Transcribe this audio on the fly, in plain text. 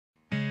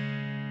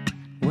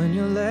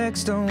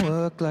legs don't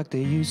work like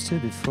they used to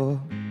before,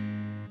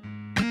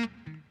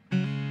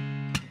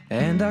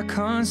 and I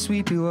can't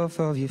sweep you off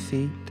of your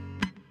feet.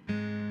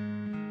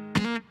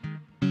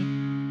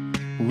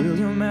 Will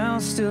your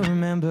mouth still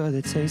remember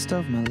the taste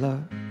of my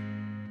love?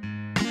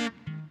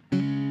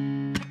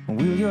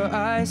 Will your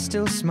eyes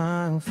still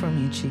smile from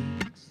your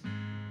cheeks?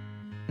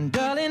 And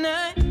darling,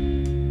 I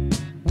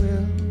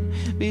will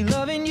be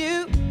loving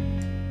you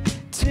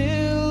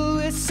till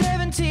we're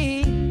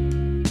 17.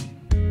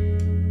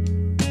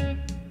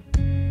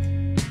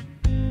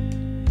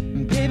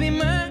 And baby,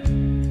 my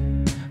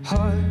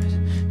heart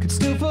could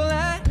still fall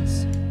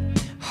as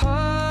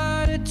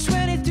hard at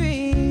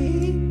 23.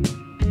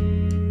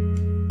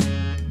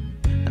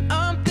 And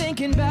I'm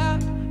thinking about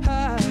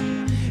how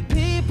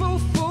people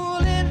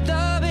fall in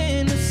love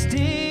in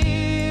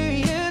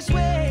mysterious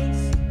ways,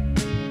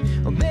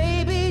 or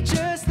maybe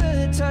just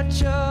the touch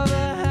of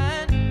a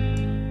hand.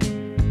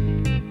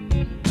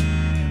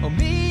 Or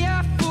me,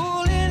 I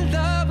fall in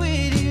love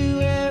with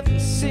you every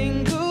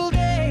single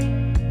day,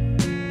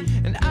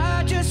 and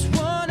I just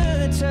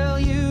wanna tell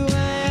you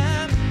I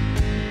am.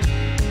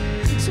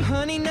 So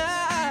honey,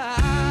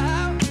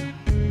 now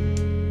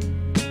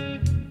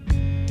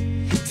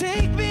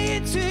take me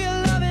into your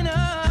loving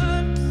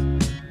arms,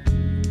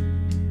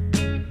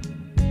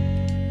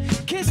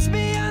 kiss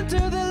me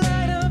under the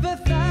light of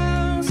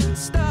 1,000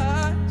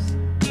 stars,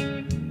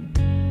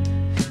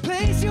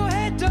 place your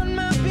head on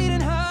my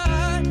beating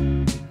heart.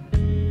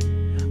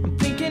 I'm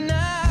thinking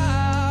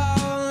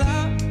out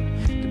loud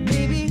that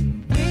maybe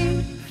we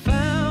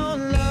found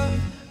love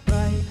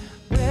right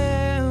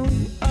where we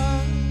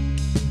are.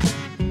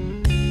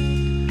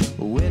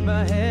 When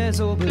my hair's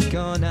all but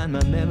gone and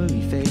my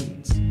memory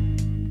fades,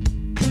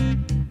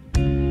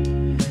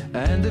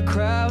 and the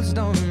crowds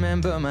don't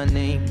remember my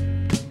name,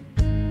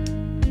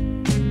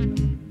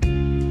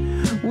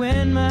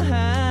 when my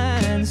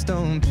hands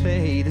don't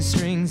play the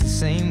strings the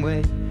same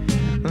way,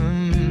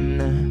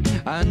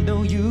 I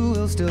know you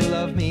will still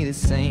love me the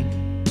same.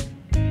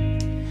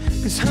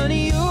 'Cause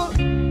honey, your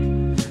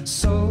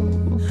soul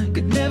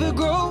could never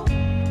grow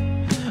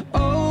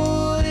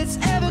old, it's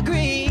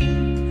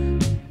evergreen.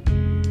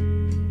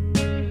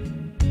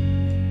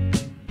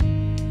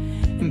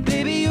 And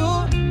baby,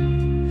 your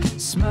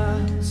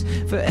smile's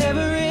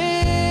forever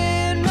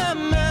in my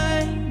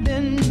mind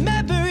and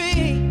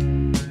memory.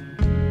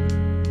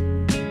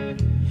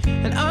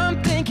 And I'm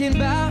thinking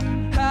about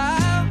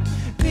how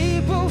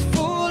people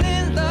fall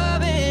in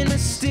love in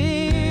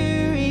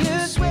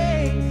mysterious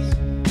ways,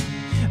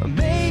 or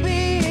maybe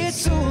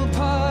it's all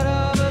part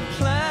of a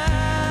plan.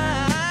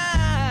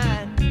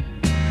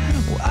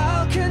 Well,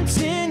 I'll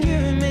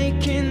continue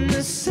making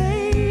the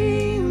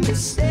same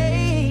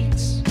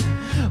mistakes,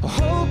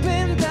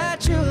 hoping that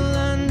you'll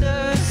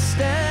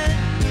understand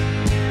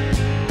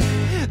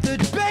that,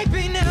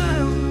 baby, now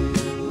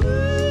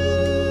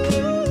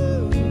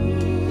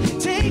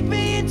take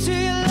me into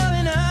your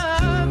loving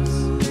arms,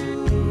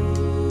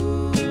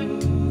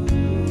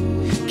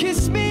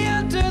 kiss me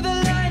under the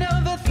light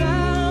of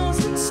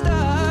 1,000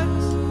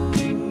 stars,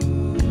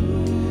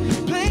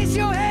 place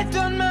your head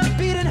on my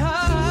beating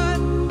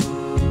heart.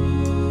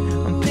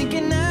 I'm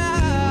thinking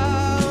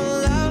out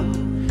loud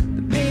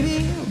that maybe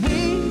we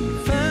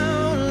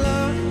found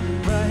love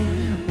right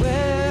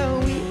where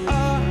we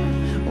are.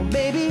 Or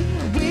maybe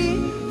we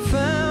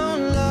found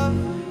love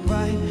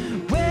right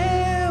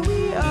where we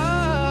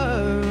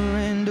are.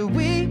 And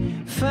we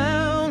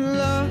found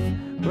love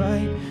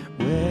right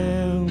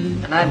where we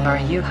are. And I'd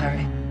marry you,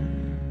 Harry.